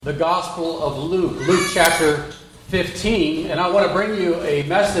The Gospel of Luke chapter 15, and I want to bring you a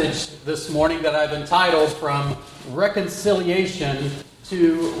message this morning that I've entitled From Reconciliation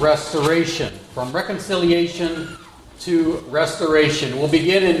to Restoration. From Reconciliation to Restoration. We'll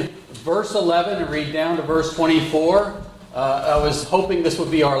begin in verse 11 and read down to verse 24. I was hoping this would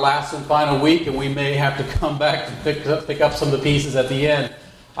be our last and final week, and we may have to come back to pick up some of the pieces at the end.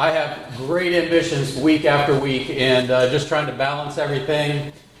 I have great ambitions week after week, and just trying to balance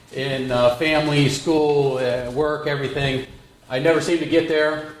everything in family, school, work, everything. I never seem to get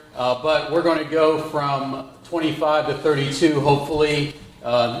there, but we're going to go from 25 to 32, hopefully,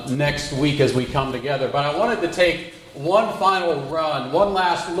 next week as we come together. But I wanted to take one final run, one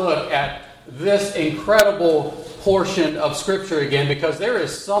last look at this incredible portion of Scripture again, because there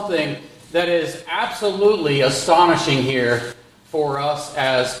is something that is absolutely astonishing here for us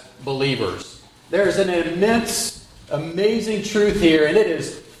as believers. There's an immense, amazing truth here, and it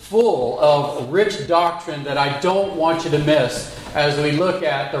is full of rich doctrine that I don't want you to miss as we look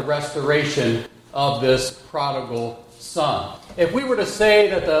at the restoration of this prodigal son. If we were to say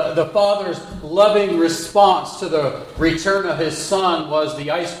that the father's loving response to the return of his son was the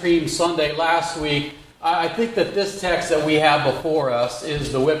ice cream sundae last week, I think that this text that we have before us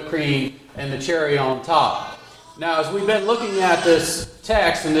is the whipped cream and the cherry on top. Now, as we've been looking at this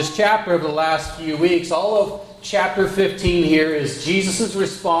text and this chapter over the last few weeks, all of chapter 15 here is Jesus'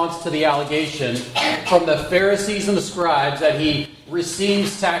 response to the allegation from the Pharisees and the scribes that he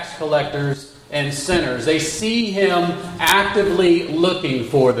receives tax collectors and sinners. They see him actively looking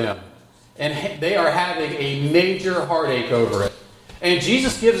for them, and they are having a major heartache over it. And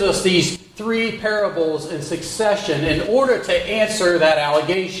Jesus gives us these three parables in succession in order to answer that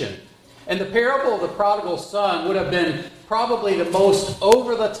allegation. And the parable of the prodigal son would have been probably the most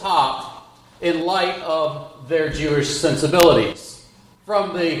over the top in light of their Jewish sensibilities.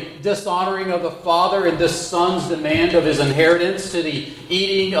 From the dishonoring of the father and this son's demand of his inheritance to the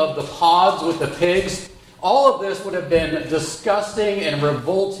eating of the pods with the pigs, all of this would have been disgusting and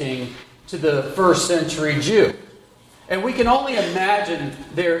revolting to the first century Jew. And we can only imagine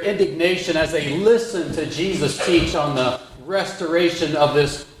their indignation as they listened to Jesus teach on the restoration of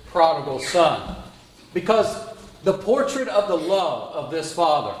this prodigal son. Because the portrait of the love of this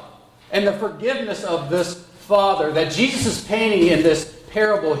father and the forgiveness of this father that Jesus is painting in this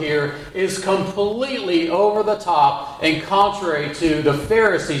parable here is completely over the top and contrary to the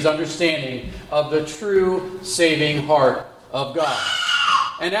Pharisees' understanding of the true saving heart of God.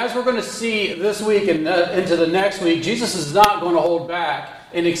 And as we're going to see this week and into the next week, Jesus is not going to hold back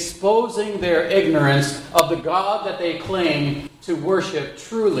in exposing their ignorance of the God that they claim to worship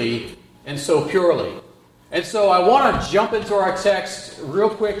truly and so purely. And so I want to jump into our text real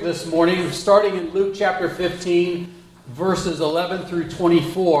quick this morning, starting in Luke chapter 15, verses 11 through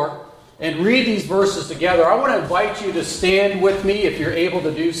 24, and read these verses together. I want to invite you to stand with me, if you're able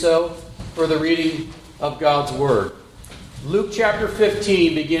to do so, for the reading of God's Word. Luke chapter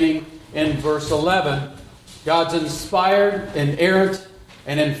 15, beginning in verse 11, God's inspired, inerrant,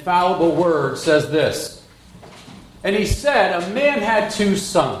 and infallible Word says this. And he said, a man had two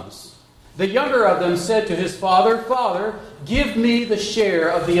sons. The younger of them said to his father, Father, give me the share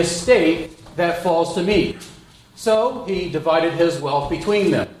of the estate that falls to me. So he divided his wealth between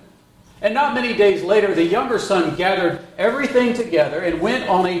them. And not many days later, the younger son gathered everything together and went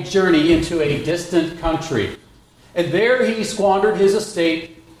on a journey into a distant country. And there he squandered his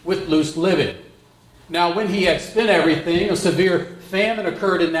estate with loose living. Now when he had spent everything, a severe famine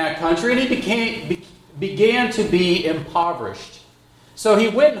occurred in that country, and he began to be impoverished. So he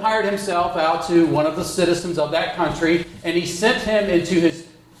went and hired himself out to one of the citizens of that country, and he sent him into his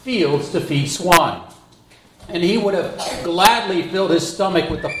fields to feed swine. And he would have gladly filled his stomach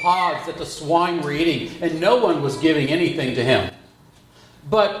with the pods that the swine were eating, and no one was giving anything to him.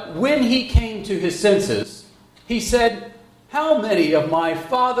 But when he came to his senses, he said, how many of my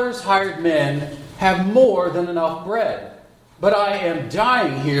father's hired men have more than enough bread? But I am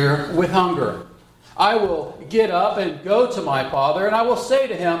dying here with hunger. I will get up and go to my father, and I will say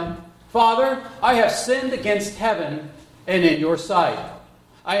to him, Father, I have sinned against heaven and in your sight.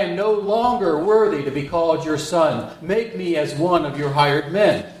 I am no longer worthy to be called your son. Make me as one of your hired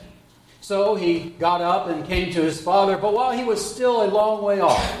men. So he got up and came to his father, but while he was still a long way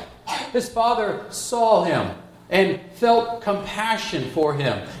off, his father saw him and felt compassion for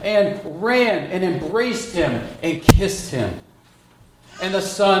him and ran and embraced him and kissed him. And the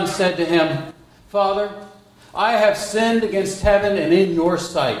son said to him, Father, I have sinned against heaven and in your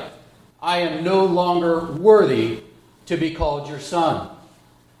sight. I am no longer worthy to be called your son.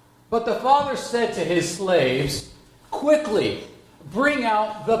 But the father said to his slaves, quickly, Bring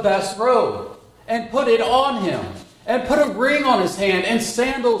out the best robe and put it on him, and put a ring on his hand and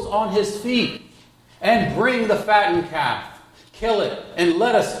sandals on his feet. And bring the fattened calf, kill it, and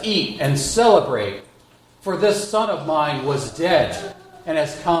let us eat and celebrate. For this son of mine was dead and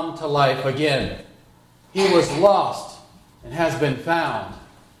has come to life again. He was lost and has been found.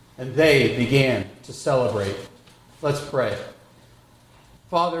 And they began to celebrate. Let's pray.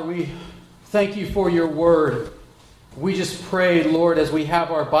 Father, we thank you for your word. We just pray, Lord, as we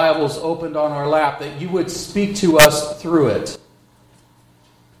have our Bibles opened on our lap, that you would speak to us through it.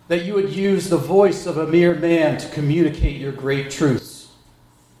 That you would use the voice of a mere man to communicate your great truths.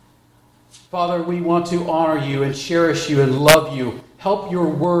 Father, we want to honor you and cherish you and love you. Help your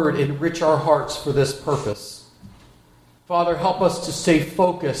word enrich our hearts for this purpose. Father, help us to stay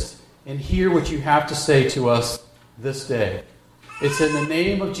focused and hear what you have to say to us this day. It's in the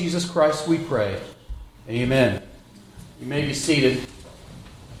name of Jesus Christ we pray. Amen. You may be seated.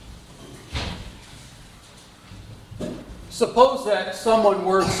 Suppose that someone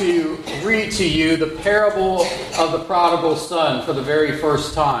were to read to you the parable of the prodigal son for the very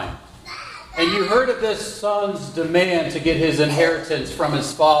first time. And you heard of this son's demand to get his inheritance from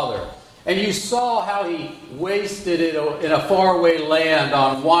his father. And you saw how he wasted it in a faraway land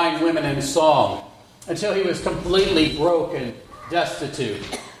on wine, women, and song until he was completely broke and destitute.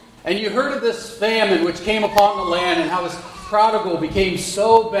 And you heard of this famine which came upon the land and how this prodigal became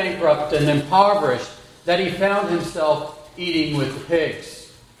so bankrupt and impoverished that he found himself eating with the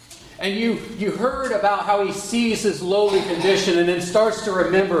pigs. And you heard about how he sees his lowly condition and then starts to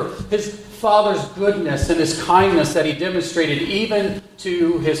remember his father's goodness and his kindness that he demonstrated even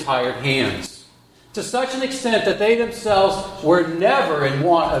to his hired hands. To such an extent that they themselves were never in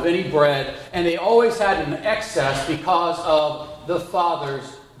want of any bread, and they always had an excess because of the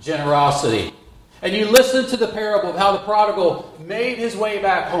father's generosity. And you listen to the parable of how the prodigal made his way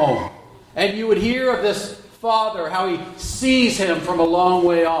back home. And you would hear of this father, how he sees him from a long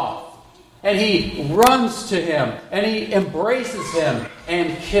way off. And he runs to him, and he embraces him,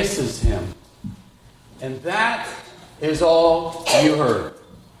 and kisses him. And that is all you heard.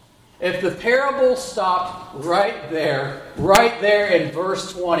 If the parable stopped right there in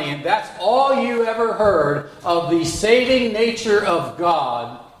verse 20, and that's all you ever heard of the saving nature of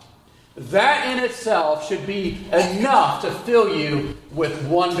God, that in itself should be enough to fill you with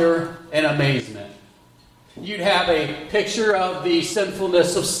wonder and amazement. You'd have a picture of the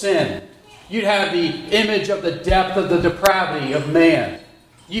sinfulness of sin. You'd have the image of the depth of the depravity of man.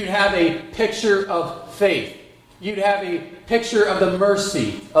 You'd have a picture of faith. You'd have a picture of the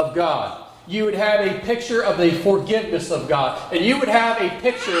mercy of God. You would have a picture of the forgiveness of God. And you would have a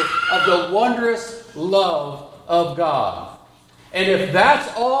picture of the wondrous love of God. And if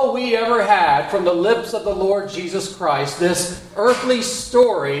that's all we ever had from the lips of the Lord Jesus Christ, this earthly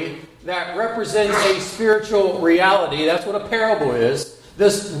story that represents a spiritual reality, that's what a parable is,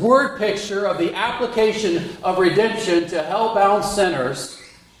 this word picture of the application of redemption to hell-bound sinners,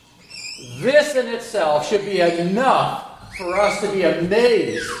 this in itself should be enough for us to be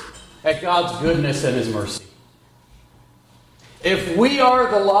amazed at God's goodness and His mercy. If we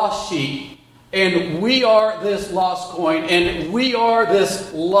are the lost sheep, and we are this lost coin, and we are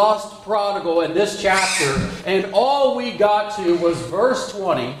this lost prodigal in this chapter, and all we got to was verse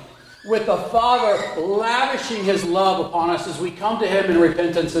 20, with the Father lavishing His love upon us as we come to Him in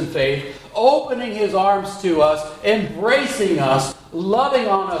repentance and faith, opening His arms to us, embracing us, loving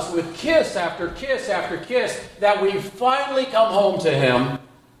on us with kiss after kiss after kiss, that we finally come home to Him,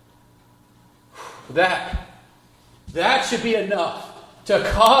 that should be enough to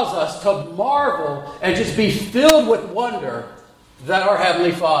cause us to marvel and just be filled with wonder that our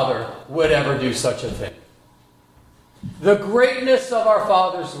Heavenly Father would ever do such a thing. The greatness of our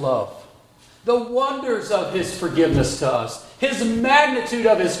Father's love, the wonders of His forgiveness to us, His magnitude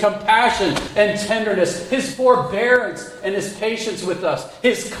of His compassion and tenderness, His forbearance and His patience with us,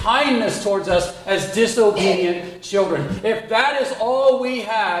 His kindness towards us as disobedient children. If that is all we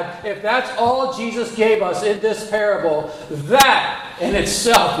had, if that's all Jesus gave us in this parable, that in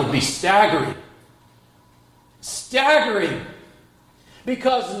itself would be staggering. Staggering.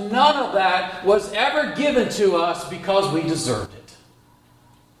 Because none of that was ever given to us because we deserved it.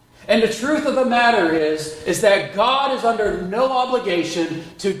 And the truth of the matter is that God is under no obligation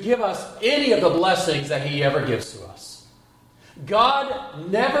to give us any of the blessings that He ever gives to us. God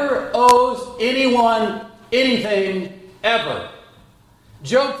never owes anyone anything ever.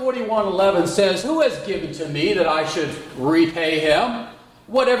 Job 41:11 says, "Who has given to me that I should repay him?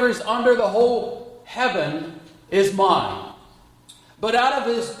 Whatever is under the whole heaven is mine. But out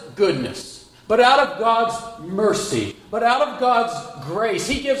of His goodness, But out of God's mercy, but out of God's grace,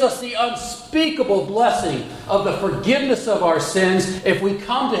 He gives us the unspeakable blessing of the forgiveness of our sins if we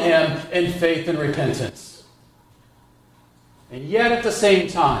come to Him in faith and repentance. And yet at the same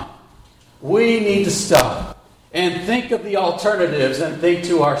time, we need to stop and think of the alternatives and think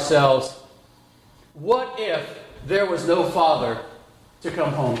to ourselves, what if there was no Father to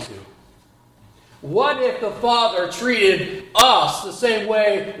come home to? What if the Father treated us the same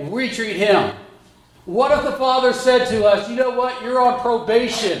way we treat Him? What if the Father said to us, you know what, you're on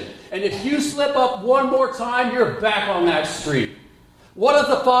probation, and if you slip up one more time, you're back on that street? What if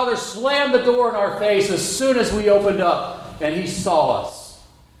the Father slammed the door in our face as soon as we opened up and He saw us?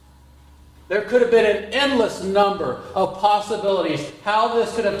 There could have been an endless number of possibilities how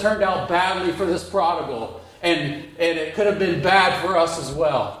this could have turned out badly for this prodigal, and it could have been bad for us as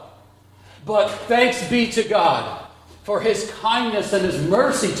well. But thanks be to God for His kindness and His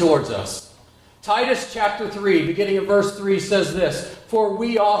mercy towards us. Titus chapter 3, beginning of verse 3 says this, "For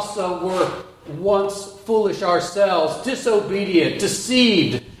we also were once foolish ourselves, disobedient,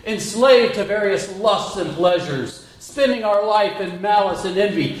 deceived, enslaved to various lusts and pleasures, spending our life in malice and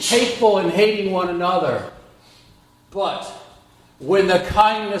envy, hateful and hating one another. But when the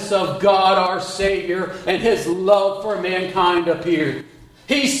kindness of God our Savior and His love for mankind appeared,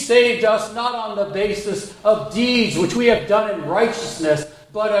 He saved us not on the basis of deeds which we have done in righteousness,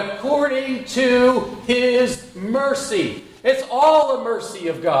 but according to His mercy." It's all the mercy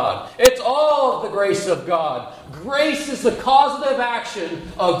of God. It's all of the grace of God. Grace is the causative action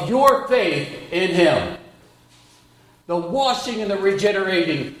of your faith in Him. The washing and the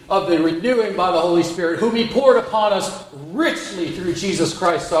regenerating of the renewing by the Holy Spirit, whom He poured upon us richly through Jesus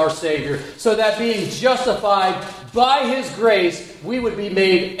Christ our Savior, so that being justified by His grace, we would be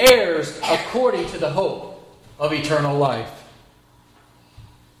made heirs according to the hope of eternal life.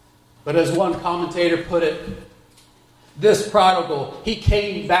 But as one commentator put it, this prodigal, he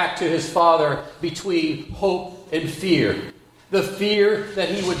came back to his father between hope and fear. The fear that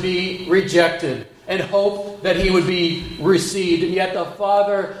he would be rejected, and hope that he would be received. And yet the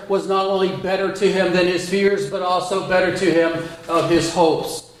Father was not only better to him than his fears, but also better to him of his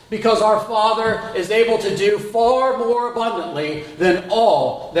hopes. Because our Father is able to do far more abundantly than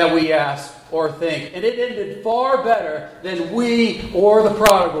all that we ask or think. And it ended far better than we or the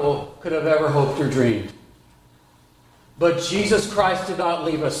prodigal could have ever hoped or dreamed. But Jesus Christ did not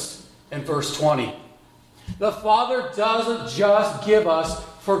leave us in verse 20. The Father doesn't just give us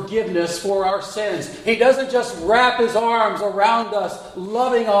forgiveness for our sins. He doesn't just wrap His arms around us,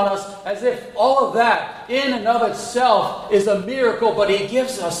 loving on us, as if all of that in and of itself is a miracle, but He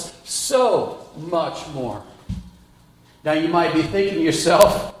gives us so much more. Now you might be thinking to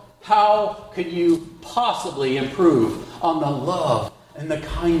yourself, how can you possibly improve on the love and the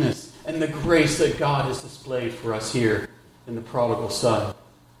kindness and the grace that God has displayed for us here in the prodigal son?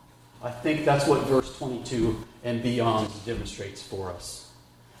 I think that's what verse 22 and beyond demonstrates for us.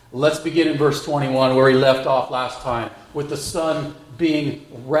 Let's begin in verse 21 where he left off last time, with the son being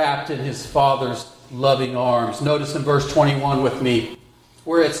wrapped in his father's loving arms. Notice in verse 21 with me,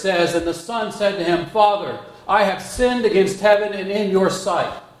 where it says, "And the son said to him, 'Father, I have sinned against heaven and in your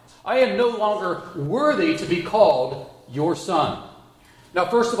sight. I am no longer worthy to be called your son.'" Now,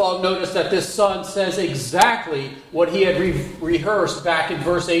 first of all, notice that this son says exactly what he had rehearsed back in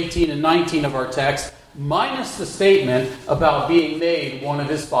verse 18 and 19 of our text, minus the statement about being made one of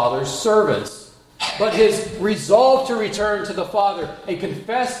his father's servants. But his resolve to return to the father and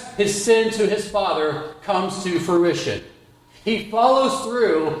confess his sin to his father comes to fruition. He follows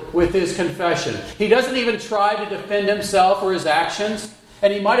through with his confession. He doesn't even try to defend himself or his actions.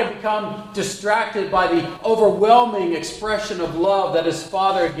 And he might have become distracted by the overwhelming expression of love that his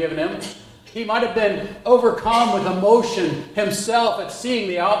father had given him. He might have been overcome with emotion himself at seeing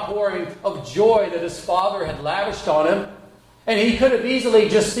the outpouring of joy that his father had lavished on him. And he could have easily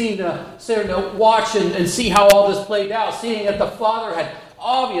just watch and see how all this played out, seeing that the father had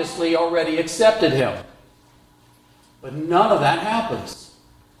obviously already accepted him. But none of that happens.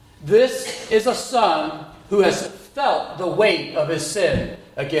 This is a son who has felt the weight of his sin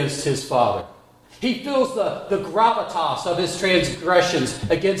against his father. He feels the gravitas of his transgressions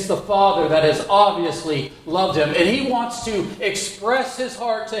against the father that has obviously loved him. And he wants to express his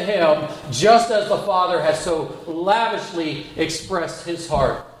heart to him just as the father has so lavishly expressed his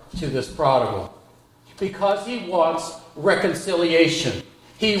heart to this prodigal. Because he wants reconciliation.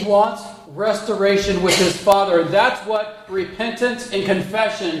 He wants restoration with his father. And that's what repentance and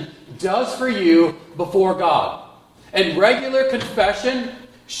confession does for you before God. And regular confession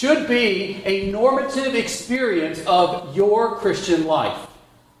should be a normative experience of your Christian life.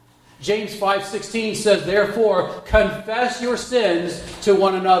 James 5:16 says, "Therefore, confess your sins to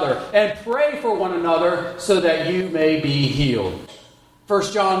one another and pray for one another so that you may be healed."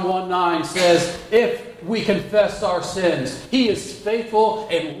 1 John 1:9 says, "If we confess our sins, He is faithful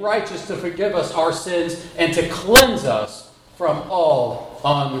and righteous to forgive us our sins and to cleanse us from all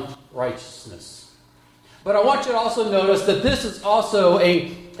unrighteousness." But I want you to also notice that this is also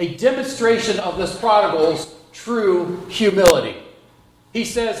a demonstration of this prodigal's true humility. He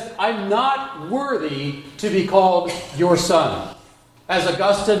says, "I'm not worthy to be called your son." As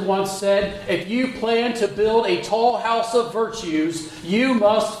Augustine once said, if you plan to build a tall house of virtues, you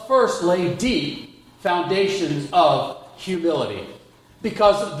must first lay deep foundations of humility.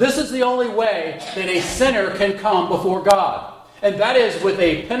 Because this is the only way that a sinner can come before God. And that is with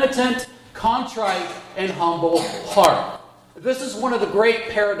a penitent, contrite, and humble heart. This is one of the great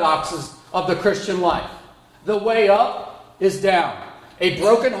paradoxes of the Christian life. The way up is down. A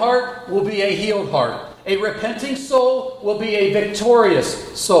broken heart will be a healed heart. A repenting soul will be a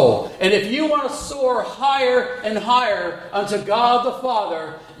victorious soul. And if you want to soar higher and higher unto God the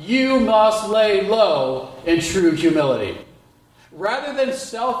Father, you must lay low in true humility. Rather than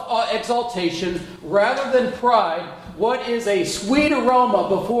self-exaltation, rather than pride, what is a sweet aroma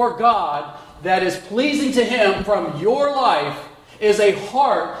before God that is pleasing to Him from your life is a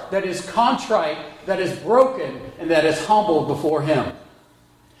heart that is contrite, that is broken, and that is humbled before Him.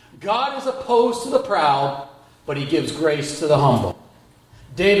 God is opposed to the proud, but He gives grace to the humble.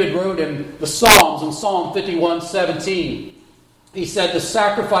 David wrote in the Psalms, in Psalm 51:17, he said, "The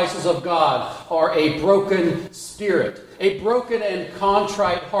sacrifices of God are a broken spirit. A broken and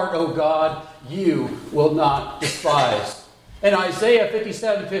contrite heart, O God, you will not despise." And Isaiah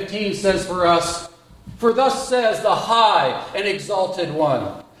 57:15 says for us, "For thus says the high and exalted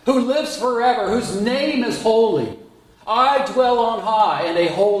one, who lives forever, whose name is holy. I dwell on high in a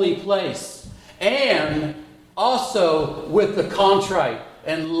holy place, and also with the contrite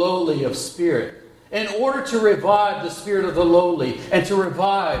and lowly of spirit, in order to revive the spirit of the lowly and to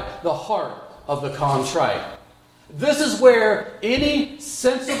revive the heart of the contrite." This is where any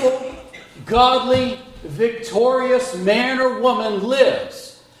sensible, godly, victorious man or woman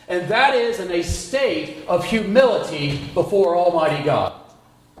lives, and that is in a state of humility before Almighty God.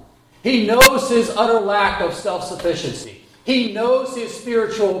 He knows his utter lack of self-sufficiency. He knows his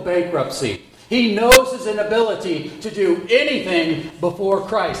spiritual bankruptcy. He knows his inability to do anything before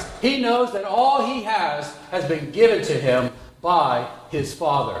Christ. He knows that all he has been given to him by his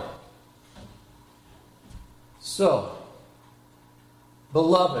Father. So,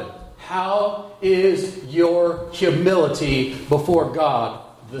 beloved, how is your humility before God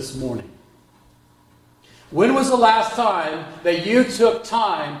this morning? When was the last time that you took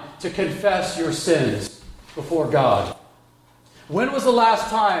time to confess your sins before God? When was the last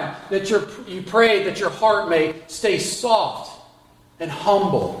time that you prayed that your heart may stay soft and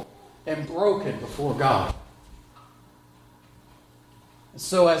humble and broken before God? And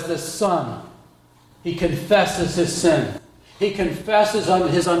so as this son, he confesses his sin. He confesses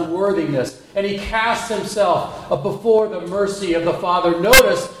his unworthiness. And he casts himself before the mercy of the Father.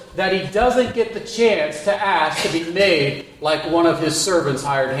 Notice that he doesn't get the chance to ask to be made like one of his servants'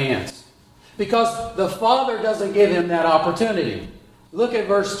 hired hands. Because the Father doesn't give him that opportunity. Look at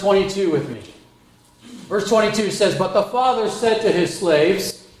verse 22 with me. Verse 22 says, "But the Father said to his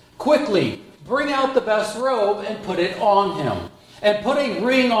slaves, 'Quickly, bring out the best robe and put it on him, and put a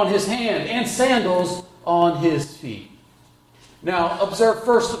ring on his hand and sandals on his feet.'" Now, observe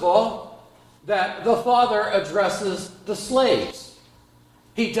first of all that the Father addresses the slaves.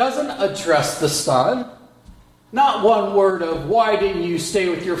 He doesn't address the son. Not one word of, "Why didn't you stay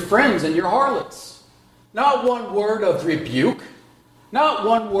with your friends and your harlots?" Not one word of rebuke. Not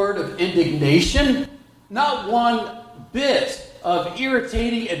one word of indignation. Not one bit of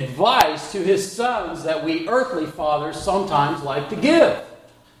irritating advice to his sons that we earthly fathers sometimes like to give.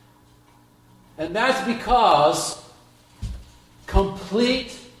 And that's because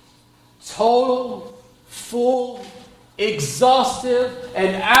complete, total, full, exhaustive,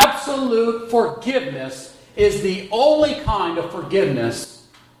 and absolute forgiveness is the only kind of forgiveness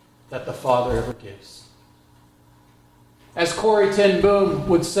that the Father ever gives. As Corrie ten Boom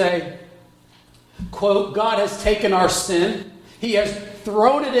would say, quote, "God has taken our sin, He has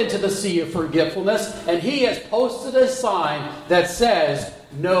thrown it into the sea of forgetfulness, and He has posted a sign that says,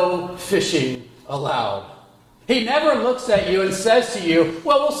 'No fishing allowed.'" He never looks at you and says to you,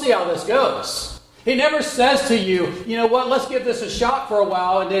 "Well, we'll see how this goes." He never says to you, "You know what, let's give this a shot for a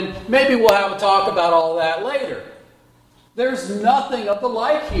while, and then maybe we'll have a talk about all that later." There's nothing of the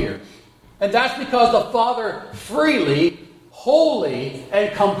like here. And that's because the Father freely, wholly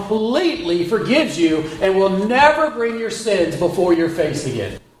and completely forgives you and will never bring your sins before your face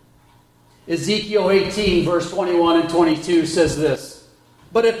again. Ezekiel 18, verse 21 and 22 says this: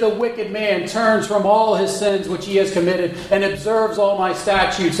 "But if the wicked man turns from all his sins which he has committed and observes all my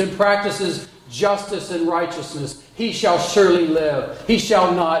statutes and practices justice and righteousness, he shall surely live. He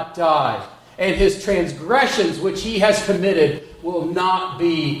shall not die. And his transgressions which he has committed will not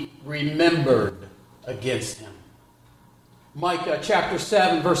be remembered against him." Micah chapter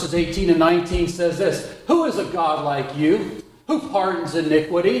 7, verses 18 and 19 says this: "Who is a God like you, who pardons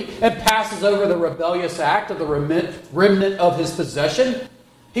iniquity and passes over the rebellious act of the remnant of his possession?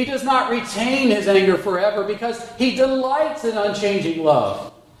 He does not retain his anger forever, because he delights in unchanging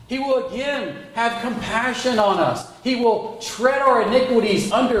love. He will again have compassion on us. He will tread our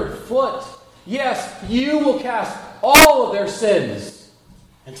iniquities underfoot. Yes, you will cast all of their sins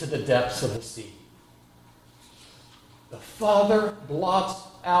into the depths of the sea." The Father blots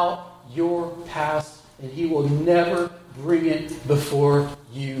out your past, and he will never bring it before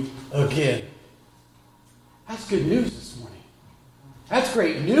you again. That's good news this morning. That's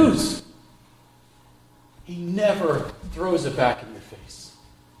great news. He never throws it back in your face.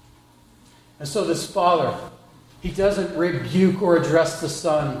 And so this Father, he doesn't rebuke or address the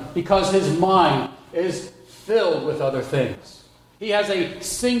Son because his mind is filled with other things. He has a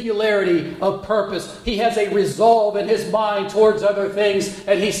singularity of purpose. He has a resolve in his mind towards other things.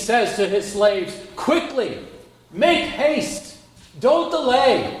 And he says to his slaves, "Quickly, make haste. Don't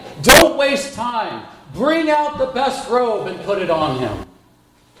delay. Don't waste time. Bring out the best robe and put it on him."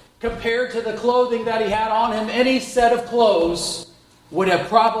 Compared to the clothing that he had on him, any set of clothes would have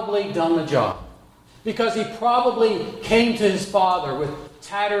probably done the job. Because he probably came to his father with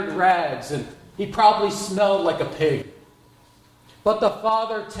tattered rags, and he probably smelled like a pig. But the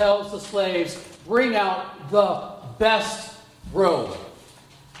Father tells the slaves, "Bring out the best robe."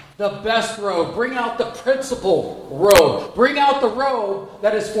 The best robe. Bring out the principal robe. Bring out the robe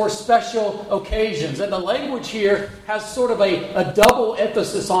that is for special occasions. And the language here has sort of a double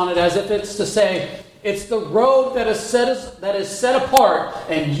emphasis on it, as if it's to say, it's the robe that is set apart,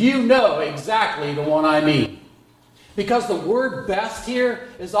 and you know exactly the one I mean. Because the word best here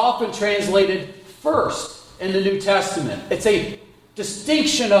is often translated first in the New Testament. It's a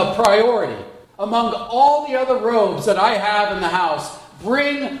distinction of priority. Among all the other robes that I have in the house,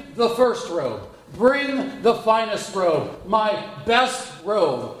 bring the first robe. Bring the finest robe, my best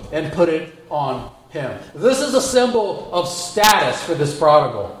robe, and put it on him. This is a symbol of status for this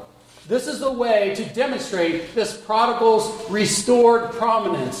prodigal. This is the way to demonstrate this prodigal's restored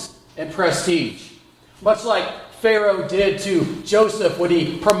prominence and prestige. Much like Pharaoh did to Joseph when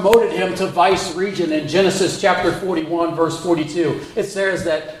he promoted him to vice regent in Genesis chapter 41, verse 42. It says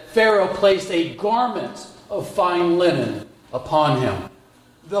that Pharaoh placed a garment of fine linen upon him.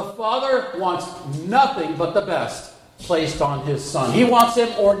 The Father wants nothing but the best placed on his Son. He wants him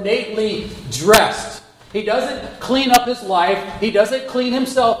ornately dressed. He doesn't clean up his life. He doesn't clean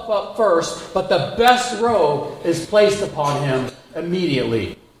himself up first, but the best robe is placed upon him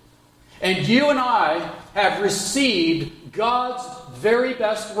immediately. And you and I have received God's very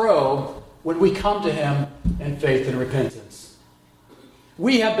best robe when we come to him in faith and repentance.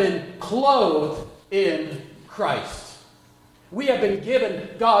 We have been clothed in Christ. We have been given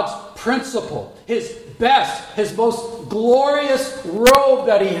God's principle, his best, his most glorious robe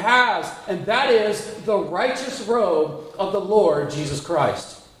that he has, and that is the righteous robe of the Lord Jesus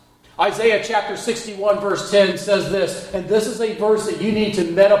Christ. Isaiah chapter 61 verse 10 says this, and this is a verse that you need to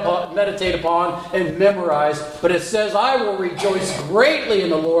meditate upon and memorize, but it says, "I will rejoice greatly in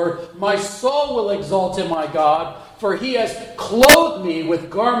the Lord. My soul will exult in my God, for he has clothed me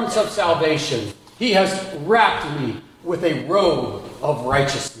with garments of salvation. He has wrapped me with a robe of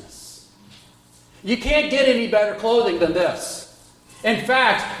righteousness." You can't get any better clothing than this. In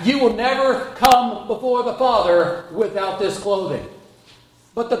fact, you will never come before the Father without this clothing.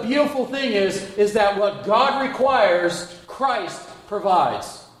 But the beautiful thing is that what God requires, Christ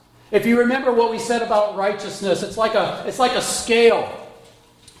provides. If you remember what we said about righteousness, it's like a scale.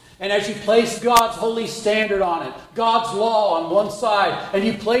 And as you place God's holy standard on it, God's law on one side, and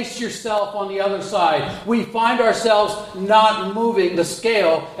you place yourself on the other side, we find ourselves not moving the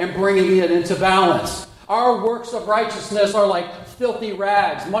scale and bringing it into balance. Our works of righteousness are like filthy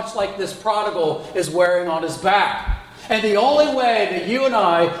rags, much like this prodigal is wearing on his back. And the only way that you and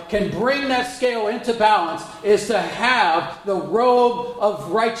I can bring that scale into balance is to have the robe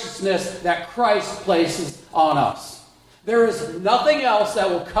of righteousness that Christ places on us. There is nothing else that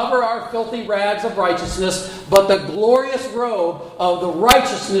will cover our filthy rags of righteousness, but the glorious robe of the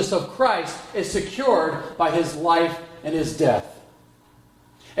righteousness of Christ is secured by his life and his death.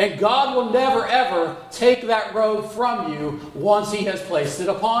 And God will never, ever take that robe from you once he has placed it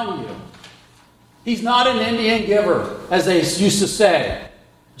upon you. He's not an Indian giver, as they used to say.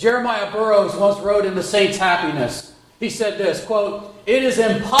 Jeremiah Burroughs once wrote in The Saint's Happiness. He said this, quote, "It is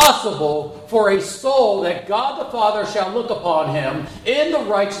impossible for a soul that God the Father shall look upon him in the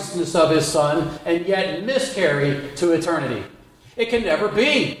righteousness of his Son and yet miscarry to eternity." It can never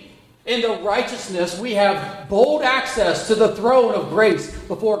be. In the righteousness, we have bold access to the throne of grace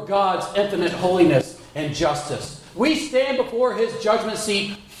before God's infinite holiness and justice. We stand before his judgment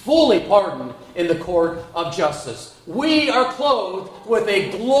seat fully pardoned in the court of justice. We are clothed with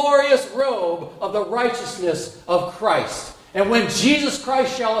a glorious robe of the righteousness of Christ. And when Jesus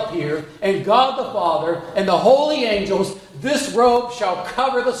Christ shall appear, and God the Father, and the holy angels, this robe shall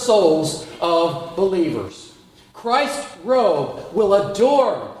cover the souls of believers. Christ's robe will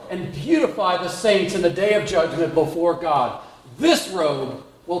adorn and beautify the saints in the day of judgment before God. This robe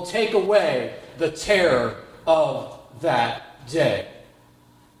will take away the terror of that day.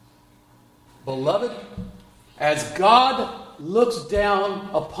 Beloved, as God looks down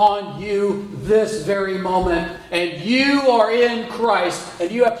upon you this very moment, and you are in Christ,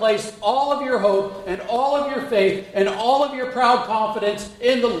 and you have placed all of your hope and all of your faith and all of your proud confidence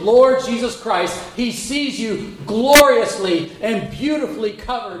in the Lord Jesus Christ, he sees you gloriously and beautifully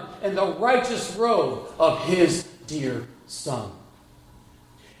covered in the righteous robe of his dear Son.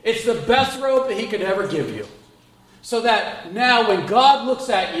 It's the best robe that he could ever give you. So that now when God looks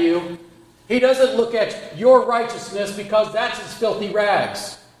at you, he doesn't look at your righteousness because that's his filthy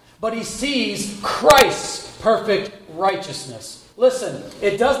rags. But he sees Christ's perfect righteousness. Listen,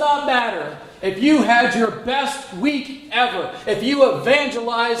 it does not matter if you had your best week ever, if you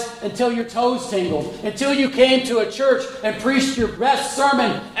evangelized until your toes tingled, until you came to a church and preached your best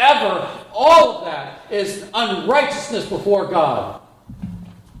sermon ever. All of that is unrighteousness before God.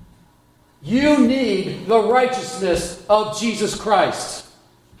 You need the righteousness of Jesus Christ.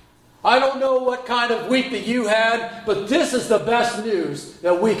 I don't know what kind of week that you had, but this is the best news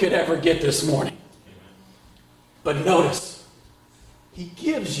that we could ever get this morning. But notice, he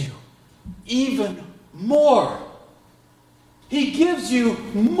gives you even more. He gives you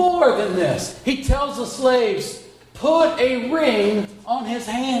more than this. He tells the slaves, put a ring on his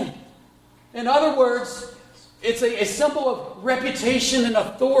hand. In other words, it's a symbol of reputation and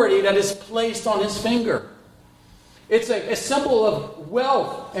authority that is placed on his finger. It's a symbol of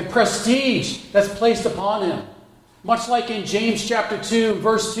wealth and prestige that's placed upon him. Much like in James chapter 2,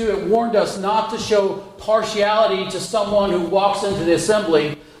 verse 2, it warned us not to show partiality to someone who walks into the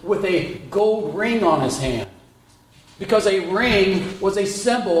assembly with a gold ring on his hand. Because a ring was a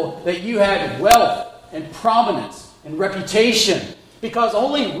symbol that you had wealth and prominence and reputation. Because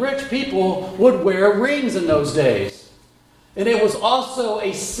only rich people would wear rings in those days. And it was also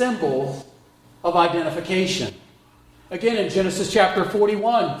a symbol of identification. Again, in Genesis chapter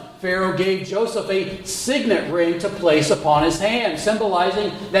 41, Pharaoh gave Joseph a signet ring to place upon his hand,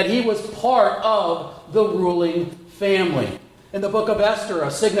 symbolizing that he was part of the ruling family. In the book of Esther,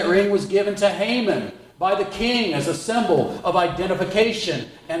 a signet ring was given to Haman by the king as a symbol of identification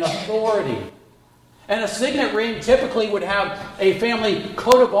and authority. And a signet ring typically would have a family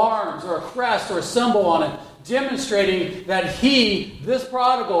coat of arms or a crest or a symbol on it, demonstrating that this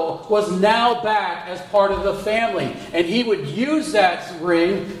prodigal, was now back as part of the family. And he would use that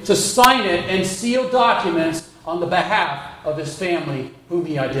ring to sign it and seal documents on the behalf of his family whom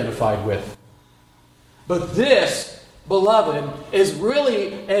he identified with. But this, beloved, is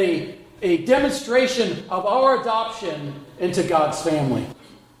really a demonstration of our adoption into God's family.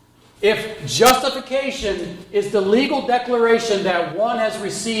 If justification is the legal declaration that one has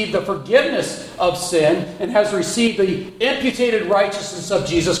received the forgiveness of sin and has received the imputed righteousness of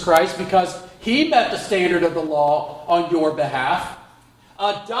Jesus Christ because he met the standard of the law on your behalf,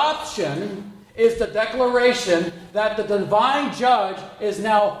 adoption is the declaration that the divine judge is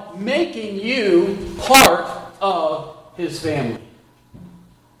now making you part of his family.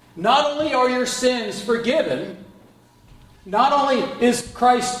 Not only are your sins forgiven, not only is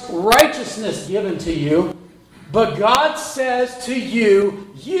Christ's righteousness given to you, but God says to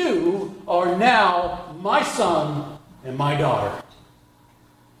you, you are now my son and my daughter.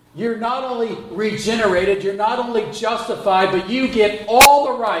 You're not only regenerated, you're not only justified, but you get all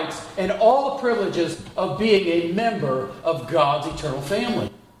the rights and all the privileges of being a member of God's eternal family.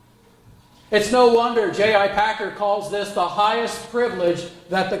 It's no wonder J.I. Packer calls this the highest privilege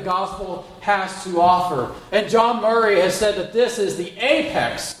that the gospel has to offer. And John Murray has said that this is the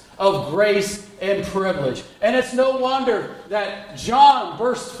apex of grace and privilege. And it's no wonder that John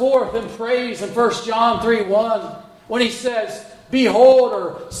bursts forth in praise in 1 John 3:1, when he says, behold,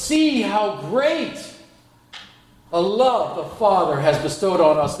 or see how great a love the Father has bestowed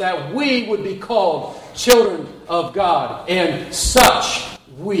on us, that we would be called children of God. And such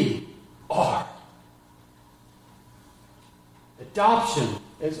we are. Adoption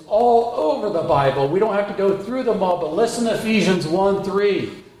is all over the Bible. We don't have to go through them all, but listen to Ephesians 1:3,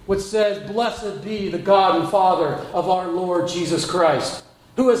 which says, blessed be the God and Father of our Lord Jesus Christ,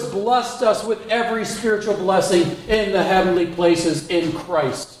 who has blessed us with every spiritual blessing in the heavenly places in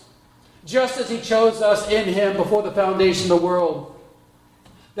Christ, just as he chose us in him before the foundation of the world,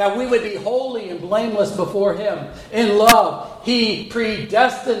 that we would be holy and blameless before him. In love, he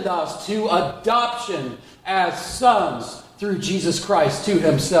predestined us to adoption as sons through Jesus Christ to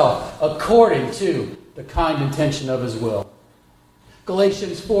himself, according to the kind intention of his will.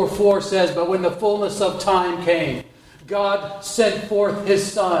 Galatians 4:4 says, but when the fullness of time came, God sent forth his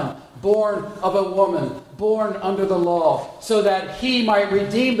Son, born of a woman, born under the law, so that he might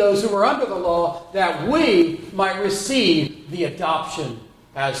redeem those who were under the law, that we might receive the adoption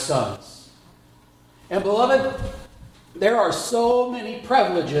as sons. And beloved, there are so many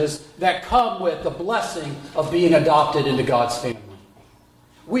privileges that come with the blessing of being adopted into God's family.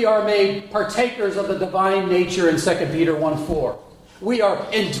 We are made partakers of the divine nature in 2 Peter 1:4. We are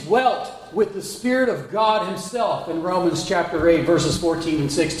indwelt with the Spirit of God himself in Romans chapter 8, verses 14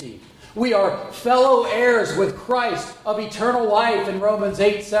 and 16. We are fellow heirs with Christ of eternal life in Romans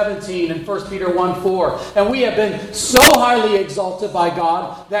 8:17 and 1 Peter 1:4. And we have been so highly exalted by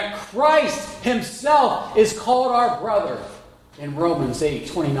God that Christ himself is called our brother in Romans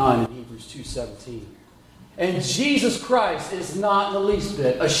 8:29 and Hebrews 2:17. And Jesus Christ is not in the least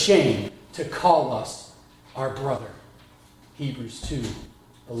bit ashamed to call us our brother. Hebrews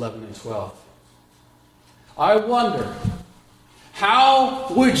 2:11 and 12. I wonder, how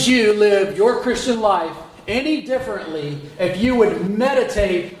would you live your Christian life any differently if you would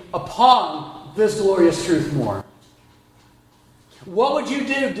meditate upon this glorious truth more? What would you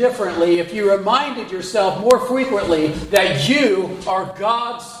do differently if you reminded yourself more frequently that you are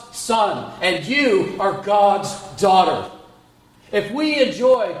God's son and you are God's daughter? If we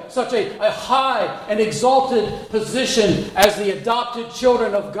enjoy such a high and exalted position as the adopted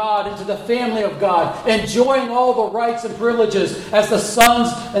children of God into the family of God, enjoying all the rights and privileges as the sons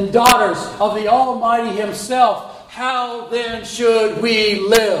and daughters of the Almighty himself, how then should we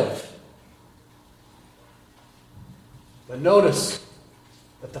live? But notice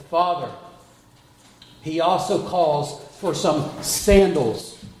that the Father, he also calls for some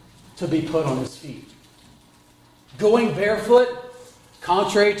sandals to be put on his feet. Going barefoot,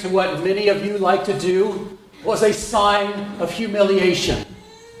 contrary to what many of you like to do, was a sign of humiliation.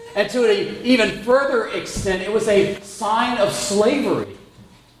 And to an even further extent, it was a sign of slavery.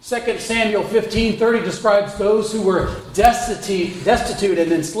 2 Samuel 15:30 describes those who were destitute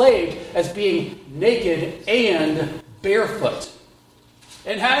and enslaved as being naked and barefoot.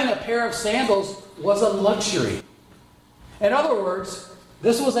 And having a pair of sandals was a luxury. In other words,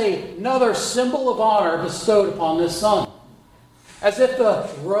 this was another symbol of honor bestowed upon this son. As if the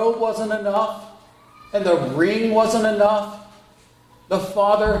robe wasn't enough and the ring wasn't enough, the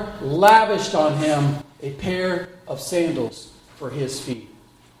Father lavished on him a pair of sandals for his feet.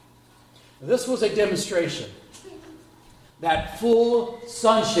 This was a demonstration that full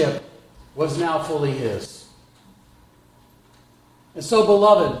sonship was now fully his. And so,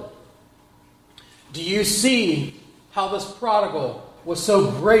 beloved, do you see how this prodigal was so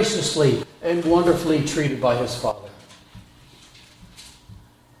graciously and wonderfully treated by his father?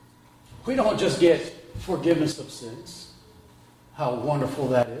 We don't just get forgiveness of sins. How wonderful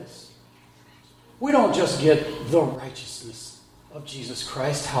that is. We don't just get the righteousness of Jesus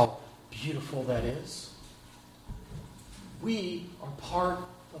Christ. How beautiful that is. We are part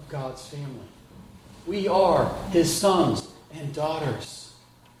of God's family. We are his sons and daughters.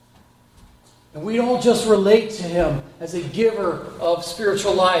 And we don't just relate to him as a giver of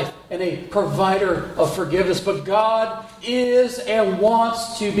spiritual life and a provider of forgiveness, but God is and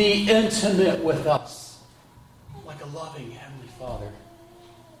wants to be intimate with us like a loving Heavenly Father.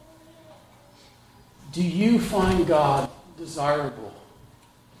 Do you find God desirable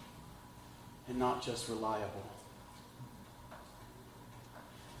and not just reliable?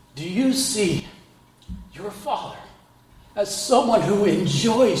 Do you see your Father as someone who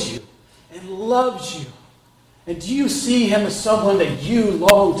enjoys you and loves you? And do you see him as someone that you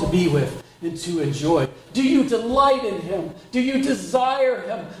long to be with and to enjoy? Do you delight in him? Do you desire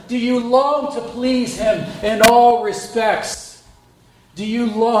him? Do you long to please him in all respects? Do you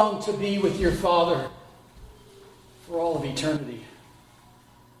long to be with your Father for all of eternity?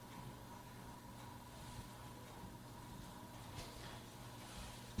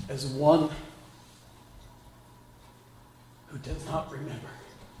 as one who does not remember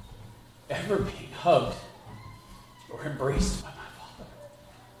ever being hugged or embraced by my Father.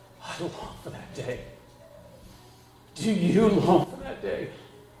 I long for that day. Do you long for that day?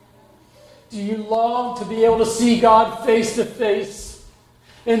 Do you long to be able to see God face to face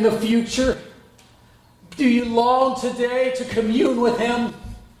in the future? Do you long today to commune with Him?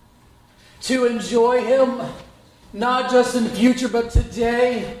 To enjoy Him? Not just in the future, but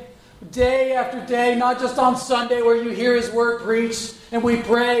today. Day after day, not just on Sunday where you hear His word preached and we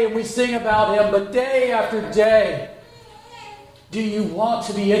pray and we sing about Him, but day after day. Do you want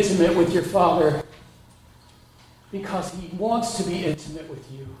to be intimate with your Father? Because He wants to be intimate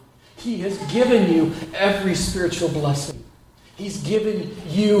with you. He has given you every spiritual blessing. He's given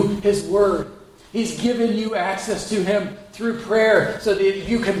you His word. He's given you access to Him through prayer so that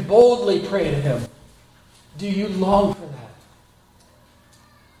you can boldly pray to Him. Do you long for that?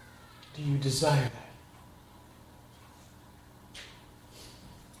 Do you desire that?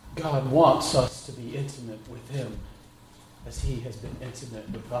 God wants us to be intimate with Him as He has been intimate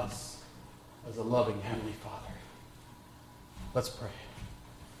with us as a loving Heavenly Father. Let's pray.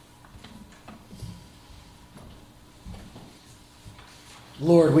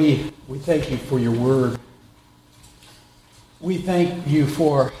 Lord, we thank You for Your word. We thank You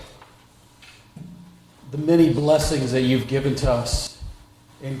for the many blessings that You've given to us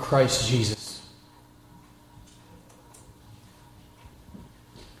in Christ Jesus.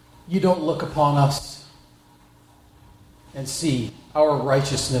 You don't look upon us and see our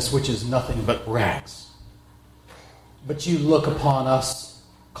righteousness, which is nothing but rags. But You look upon us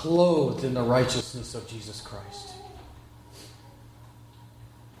clothed in the righteousness of Jesus Christ.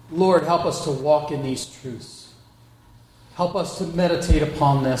 Lord, help us to walk in these truths. Help us to meditate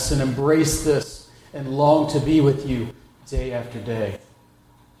upon this and embrace this and long to be with You day after day.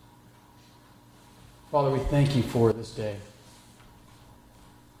 Father, we thank You for this day.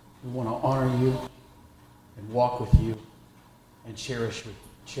 We want to honor You and walk with You and cherish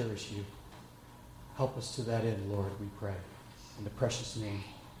You. Help us to that end, Lord, we pray. In the precious name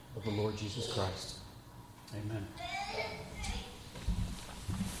of the Lord Jesus Christ. Amen.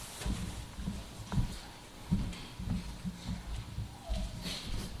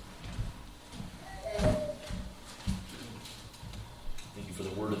 Thank you for the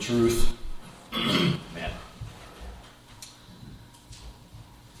word of truth. Man.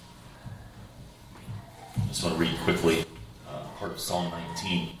 I just want to read quickly part of Psalm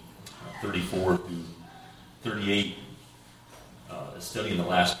 19, 34 through 38. Studying the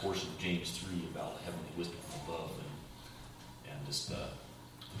last portion of James 3 about heavenly wisdom from above, and just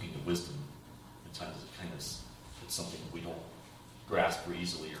looking at wisdom at times it's something that we don't grasp very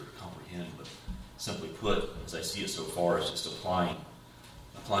easily or comprehend, but simply put, as I see it so far, is just applying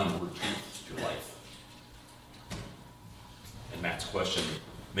the word of truth to your life. And Matt's question,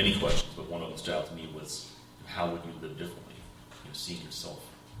 many questions, but one of them stood out to me was, how would you live differently? Seeing yourself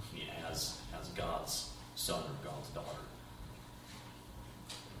as God's son or God's daughter.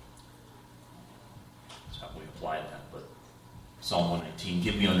 That's how we apply that. But Psalm 119,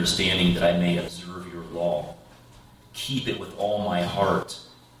 give me understanding that I may observe Your law. Keep it with all my heart.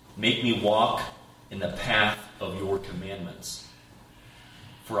 Make me walk in the path of Your commandments.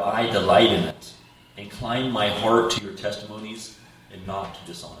 For I delight in it. Incline my heart to Your testimonies and not to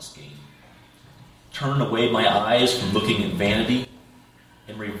dishonest gain. Turn away my eyes from looking at vanity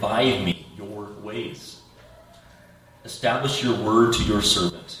and revive me Your ways. Establish Your word to Your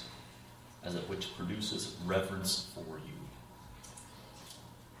servant as it which produces reverence for You.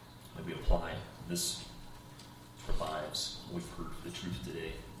 May we apply this to our lives. We've heard the truth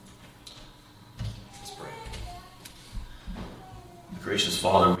today. Let's pray. Gracious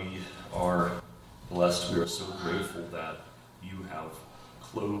Father, we are blessed. We are so grateful that You have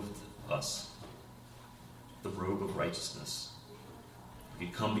clothed us the robe of righteousness. We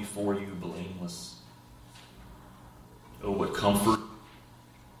can come before You blameless. Oh, what comfort.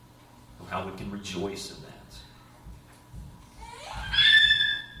 Oh, how we can rejoice in that.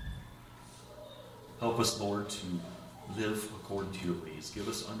 Help us, Lord, to live according to Your ways. Give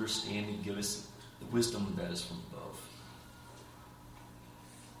us understanding. Give us the wisdom that is from above.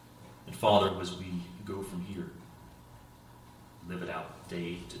 And Father, as we go from here, live it out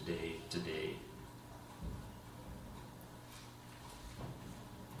day to day to day.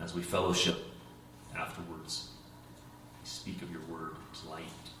 As we fellowship afterwards, we speak of Your word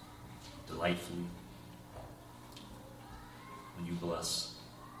delightfully. When You bless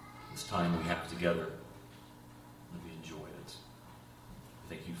this time we have together, and we enjoy it.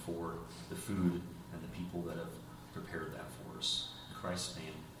 Thank You for the food and the people that have prepared that for us. In Christ's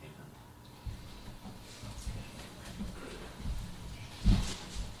name.